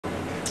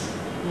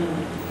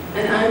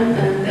And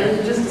I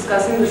was just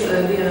discussing this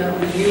earlier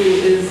with you,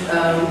 is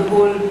the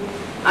whole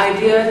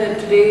idea that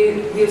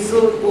today we are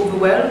so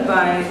overwhelmed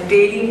by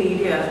daily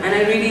media, and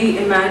I really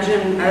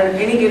imagine at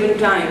any given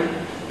time,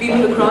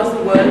 people across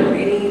the world on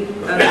any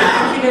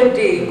particular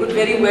day could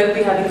very well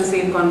be having the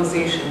same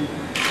conversation.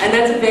 And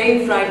that's a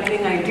very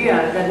frightening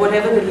idea, that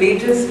whatever the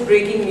latest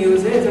breaking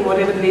news is and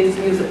whatever the latest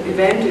news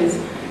event is,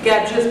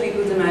 captures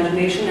people's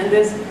imagination. And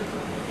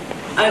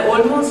I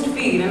almost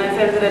feel, and I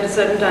felt that at a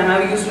certain time,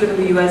 I used to live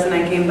in the US and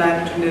I came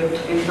back to live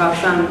in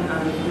Pakistan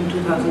in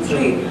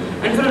 2003.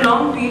 And for a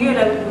long period,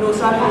 I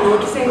started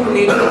noticing the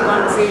nature of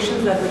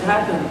conversations that would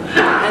happen.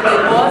 And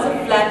there was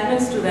a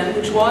flatness to them,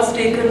 which was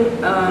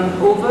taken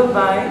over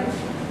by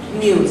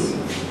news,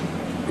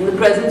 in the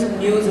presence of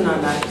news in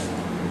our lives.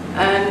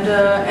 And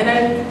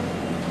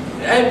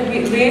I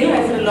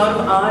realized that a lot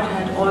of art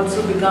had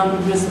also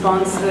become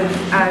responsive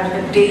at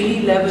a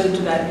daily level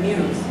to that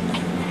news.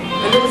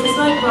 And there was a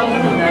slight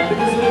problem with that,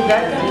 because with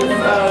that kind of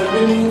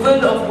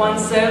removal of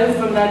oneself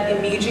from that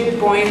immediate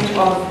point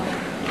of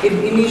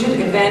immediate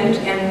event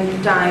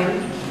and time,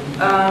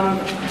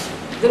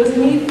 there was a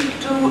need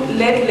to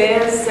let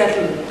layers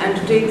settle and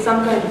to take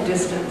some kind of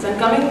distance. And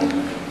coming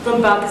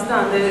from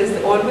Pakistan, there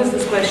is always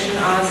this question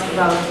asked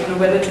about,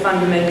 whether it's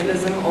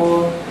fundamentalism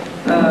or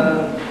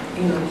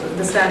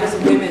the status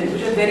of women,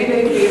 which are very,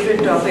 very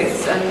favorite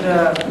topics,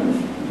 and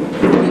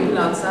people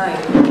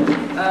outside.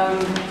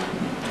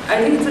 I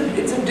think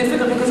it's a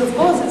difficult, because of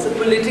course it's a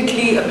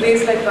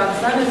place like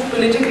Pakistan is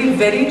politically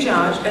very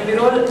charged, and we're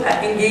all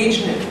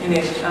engaged in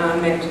it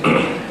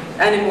mentally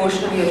and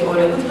emotionally at all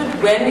levels.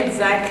 But when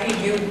exactly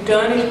do you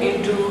turn it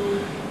into,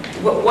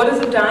 what is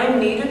the time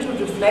needed to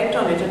reflect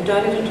on it and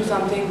turn it into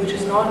something which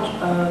is not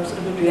sort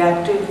of a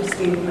reactive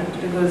statement?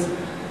 Because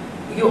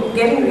you're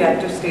getting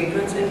reactive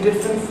statements in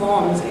different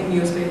forms in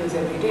newspapers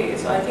every day.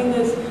 So I think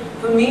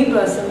for me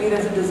personally,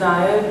 there's a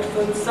desire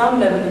for some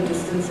level of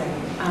distancing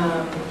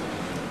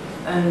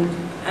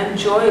and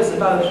choice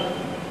about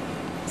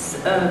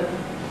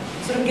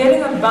sort of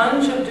getting a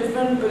bunch of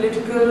different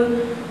political,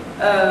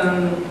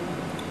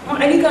 or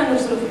any kind of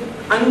sort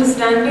of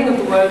understanding of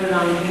the world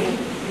around me,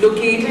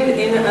 located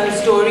in a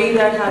story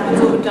that happens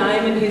over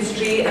time in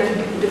history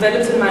and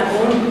develops in my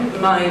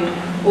own mind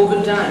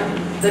over time,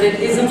 that it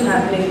isn't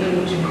happening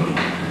immediately.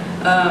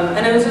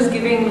 And I was just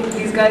giving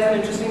these guys an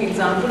interesting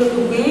example of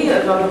the way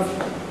a lot of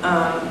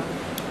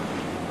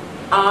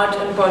art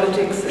and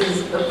politics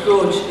is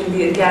approached in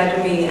the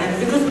academy, and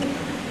because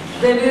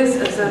there is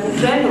a certain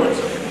trend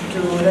also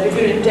that if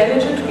you're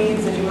intelligent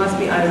means that you must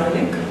be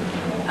ironic,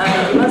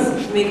 you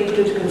must make a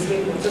political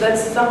statement. So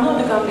that's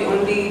somehow become the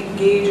only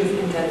gauge of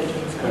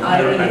intelligence. An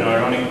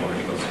ironic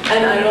political statement.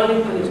 An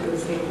ironic political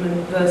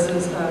statement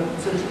versus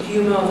sort of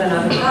humor of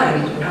another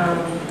kind.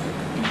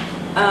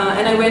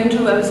 And I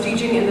was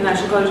teaching in the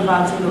National College of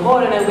Arts in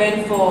Lahore, and I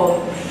went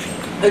for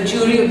a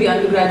jury of the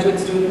undergraduate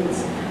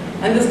students.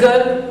 And this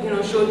girl,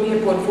 showed me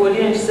a portfolio,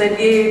 and she said,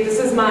 "Yeah, this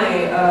is my,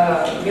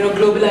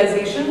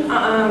 globalization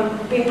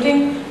painting.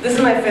 This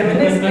is my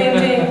feminist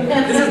painting.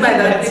 This is my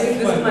that painting.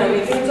 This is my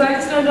painting." So I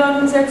just turned around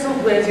and said, "So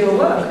where's your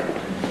work?"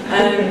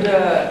 And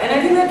I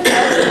think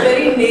that's a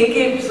very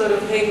naked sort of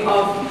thing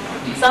of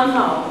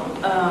somehow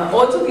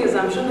also the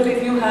assumption that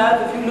if you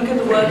look at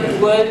the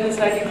world in a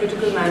slightly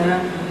critical manner,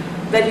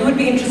 that you would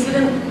be interested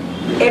in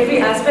every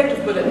aspect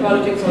of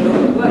politics all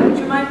over the world, which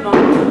you might not.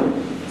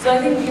 So I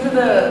think these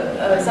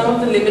are some of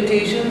the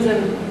limitations,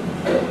 and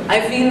I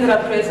feel there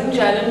are present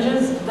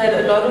challenges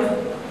that a lot of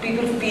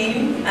people feel,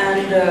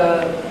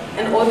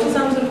 and also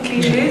some sort of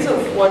cliches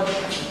of what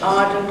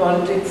art and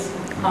politics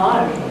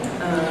are.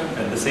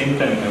 At the same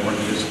time, I want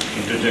to just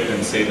interject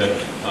and say that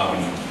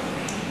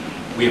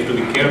we have to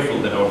be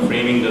careful that our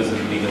framing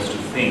doesn't lead us to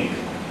think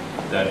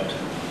that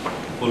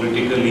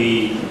political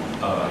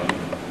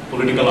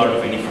art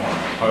of any form,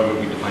 however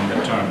we define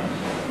that term,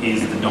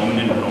 is the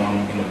dominant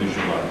norm in the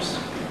visual arts.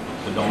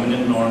 The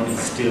dominant norm is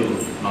still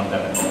not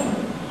that at all.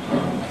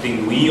 I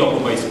think we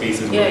occupy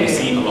spaces where we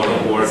see a lot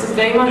of work that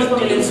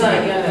deals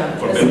with,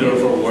 for better or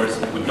for worse,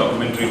 with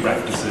documentary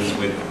practices,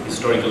 with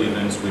historical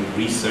events, with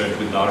research,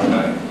 with the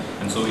archive.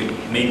 And so it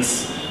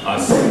makes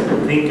us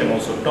think and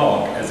also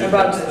talk as if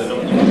that's the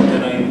dominant.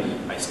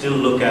 Then I still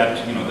look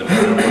at the Nobel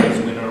Prize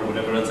winner or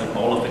whatever else, and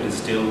all of it is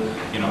still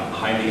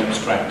highly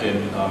abstracted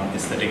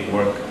aesthetic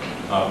work.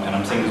 And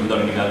I'm saying this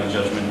without any value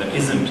judgment that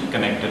isn't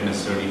connected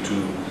necessarily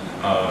to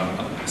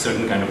a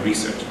certain kind of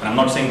research. And I'm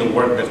not saying the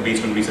work that's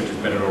based on research is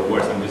better or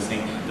worse. I'm just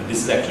saying that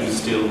this is actually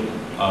still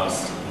a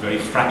very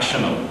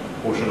fractional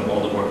portion of all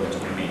the work that's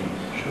been made.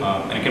 Sure.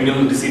 And it can be a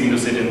little deceiving to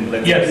sit in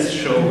this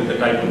show with the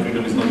title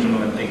 "Freedom is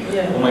Notional" and think,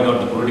 oh my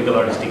God, the political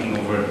art is taking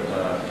over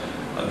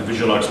the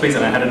visual art space.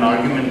 And I had an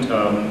argument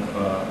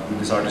with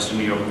this artist in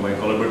New York who I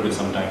collaborate with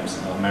sometimes,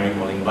 Mary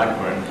Walling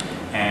Blackburn,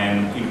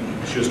 and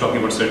she was talking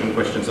about certain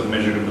questions of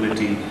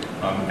measurability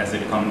as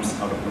it comes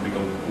out of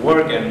political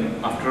work.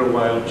 And after a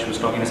while, she was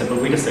talking, I said,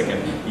 "But wait a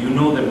second, you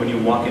know that when you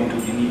walk into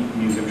any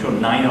museum show,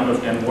 9 out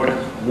of 10 work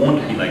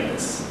won't be like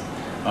this.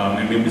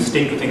 And we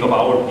mistake to think of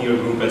our peer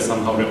group as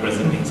somehow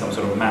representing some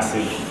sort of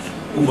massive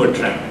overt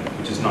trend,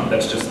 which is not.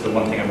 That's just the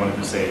one thing I wanted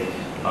to say.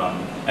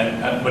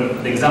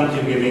 But the example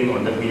you're giving, or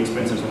that we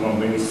experience, is from a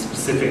very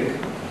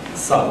specific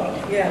sub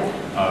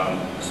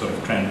sort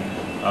of trend.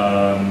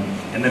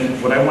 And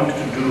then what I wanted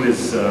to do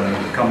is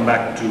come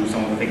back to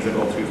some of the things that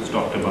all three of us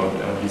talked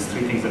about. These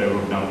three things that I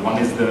wrote down. One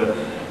is the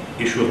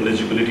issue of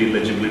legibility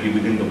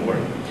within the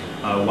work.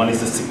 One is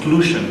the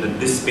seclusion that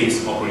this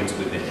space operates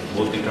within,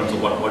 both in terms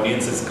of what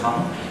audiences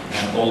come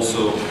and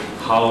also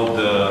how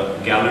the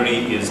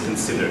gallery is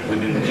considered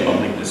within the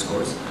public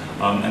discourse.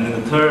 And then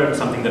the third,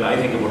 something that I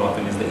think about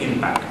often, is the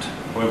impact,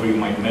 however you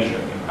might measure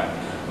impact,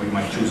 or you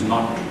might choose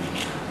not to.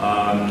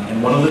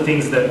 And one of the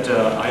things that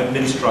I've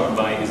been struck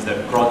by is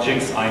that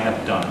projects I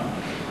have done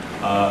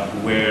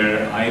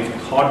where I've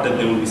thought that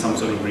there will be some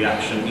sort of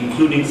reaction,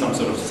 including some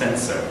sort of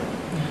censor,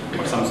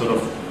 or some sort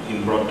of,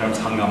 in broad terms,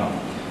 hangama.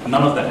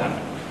 None of that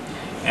happened.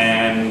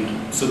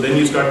 And so then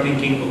you start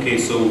thinking, okay,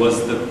 so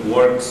was the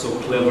work so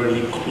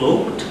cleverly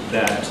cloaked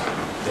that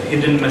the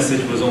hidden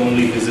message was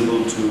only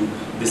visible to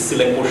this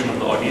select portion of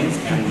the audience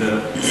and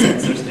the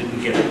censors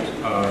didn't get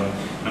it?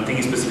 I'm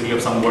thinking specifically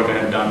of some work I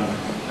had done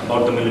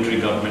about the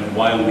military government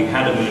while we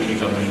had a military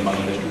government in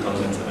Bangladesh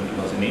 2007,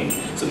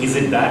 2008. So is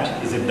it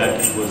that? Is it that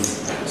it was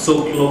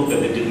so cloaked that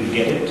they didn't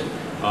get it?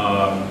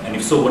 And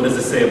if so, what does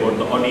it say about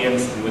the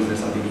audience? And was there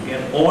something to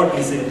get? Or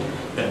is it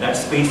that that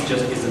space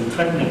just isn't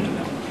threatening to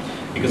them?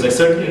 Because I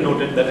certainly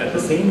noted that at the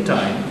same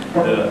time,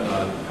 the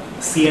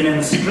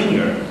CNN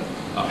stringer,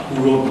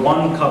 who wrote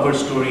one cover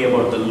story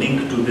about the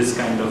link to this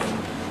kind of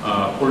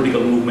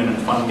political movement and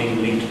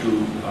funding linked to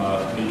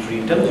military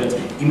intelligence,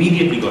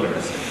 immediately got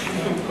arrested.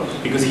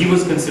 Because he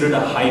was considered a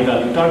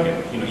high-value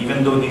target. You know,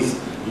 even though he's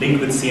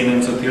linked with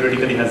CNN, so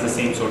theoretically has the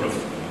same sort of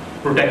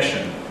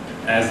protection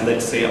as,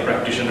 let's say, a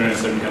practitioner in a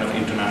certain kind of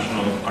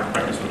international art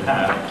practice would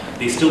have,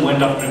 they still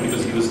went after him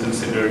because he was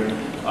considered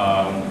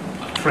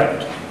a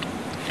threat.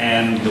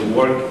 And the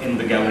work in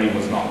the gallery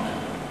was not.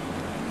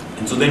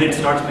 And so then it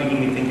starts making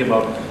me think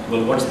about,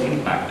 well, what's the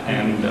impact?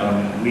 And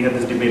we had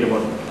this debate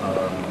about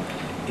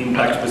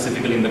impact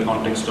specifically in the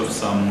context of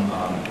some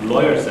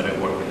lawyers that I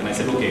work with. And I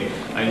said, okay,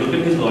 I look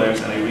at these lawyers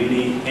and I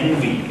really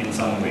envy, in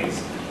some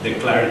ways, their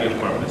clarity of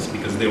purpose,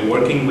 because they're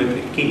working with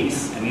a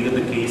case, and either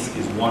the case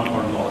is won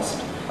or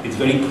lost. It's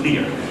very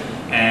clear.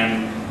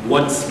 And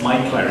what's my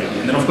clarity?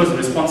 And then, of course, the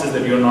response is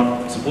that you're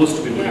not supposed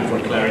to be looking for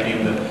clarity,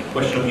 and the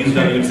question of use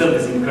value itself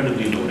is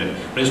incredibly loaded.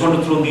 But I just want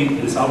to throw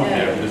this out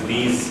there, because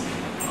these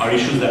are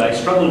issues that I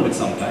struggle with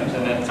sometimes,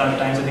 and at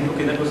sometimes I think,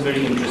 okay, that was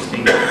very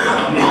interesting.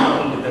 How many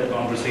people did that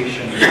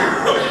conversation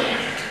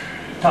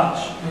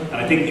touch? And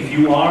I think if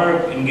you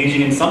are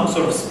engaging in some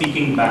sort of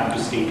speaking back to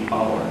state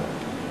power,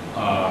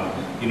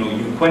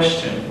 you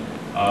question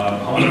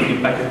how much of an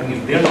impact happening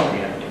if they're not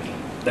reacting.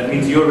 That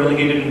means you're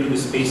relegated into the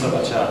space of,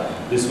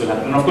 acha, this will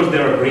happen. And of course,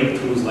 there are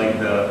breakthroughs like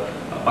the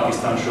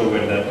Pakistan show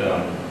where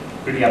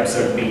that pretty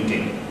absurd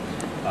painting,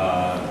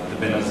 the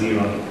Benazir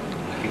on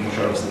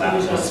Musharraf's lap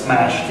was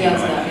smashed.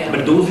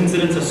 But those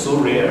incidents are so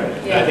rare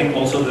that I think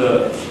also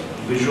the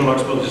visual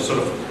arts world just sort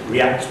of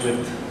reacts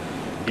with,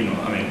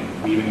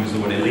 we even use the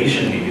word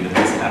elation maybe that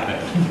this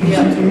happened.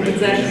 Yeah,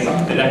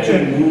 exactly. It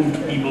actually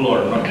moved people,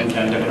 or not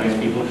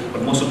antagonized people,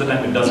 but most of the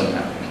time it doesn't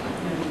happen.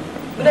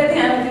 But I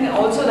think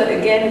also that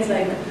again it's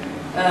like,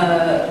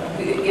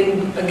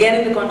 in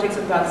the context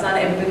of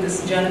Pakistan,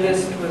 this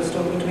journalist was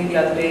talking to me the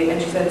other day,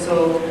 and she said,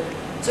 so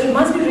it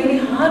must be really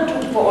hard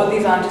for all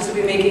these artists to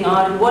be making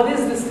art. What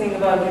is this thing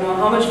about,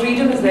 how much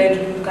freedom is there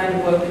to do the kind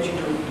of work that you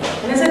do?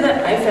 And I said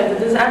that I felt that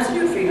there's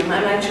absolute freedom.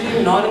 I'm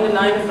actually not in the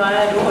line of fire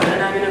at all,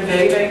 and I'm in a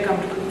very, very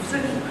comfortable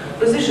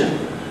position.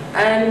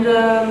 And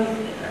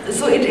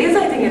so it is,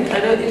 I think,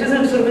 it is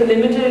a sort of a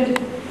limited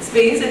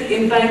space. It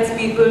impacts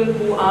people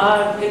who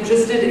are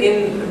interested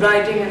in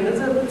writing, and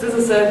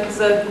there's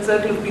a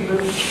circle of people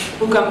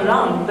who come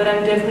around. But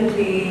I don't think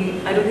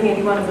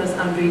any one of us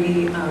are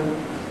really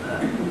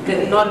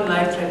not in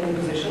life-threatening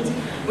positions.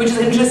 Which is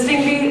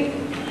interestingly,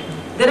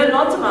 there are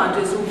lots of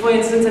artists who, for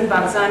instance, in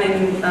Pakistan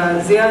in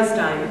Zia's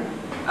time,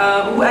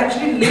 who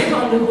actually live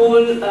on the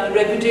whole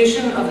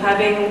reputation of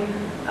having.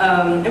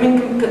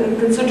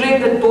 Considering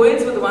that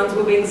poets were the ones who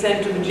were being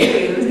sent to the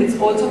jails, it's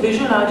also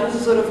visual artists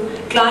who sort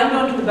of climbed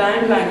onto the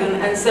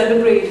bandwagon and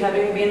celebrate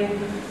having been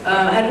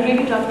had a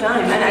really tough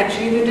time, and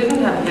actually they didn't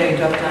have a very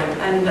tough time.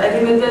 And I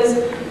think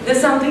that there's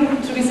something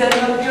to be said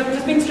about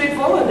just being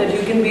straightforward, that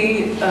you can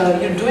be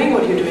you're doing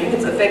what you're doing,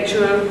 it's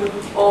effectual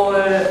or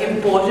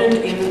important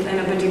in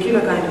a particular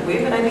kind of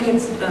way. But I think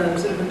it's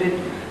sort of a bit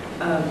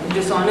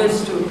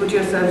dishonest to put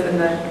yourself in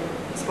that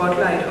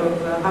spotlight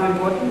of how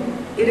important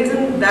it is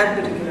in that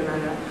particular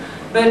manner.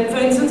 But for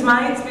instance,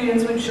 my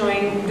experience with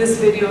showing this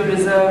video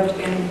reserved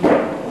in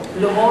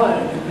Lahore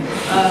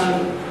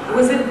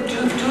was that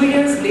 2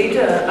 years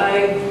later,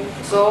 I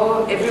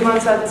saw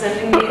everyone started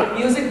sending me a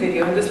music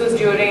video, and this was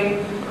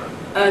during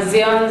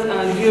Zia's,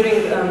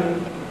 during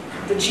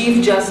the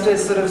Chief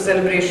Justice sort of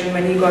celebration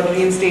when he got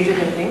reinstated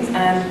and things,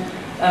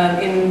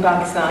 and in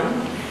Pakistan.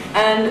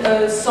 And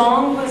a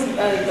song was,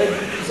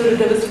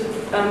 there was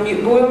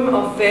a poem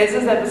of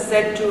Faiz's that was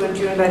set to a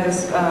tune by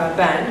this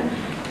band,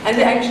 And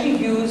they actually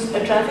used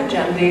a traffic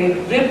jam. They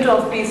ripped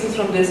off pieces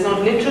from this,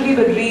 not literally,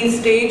 but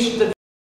restaged the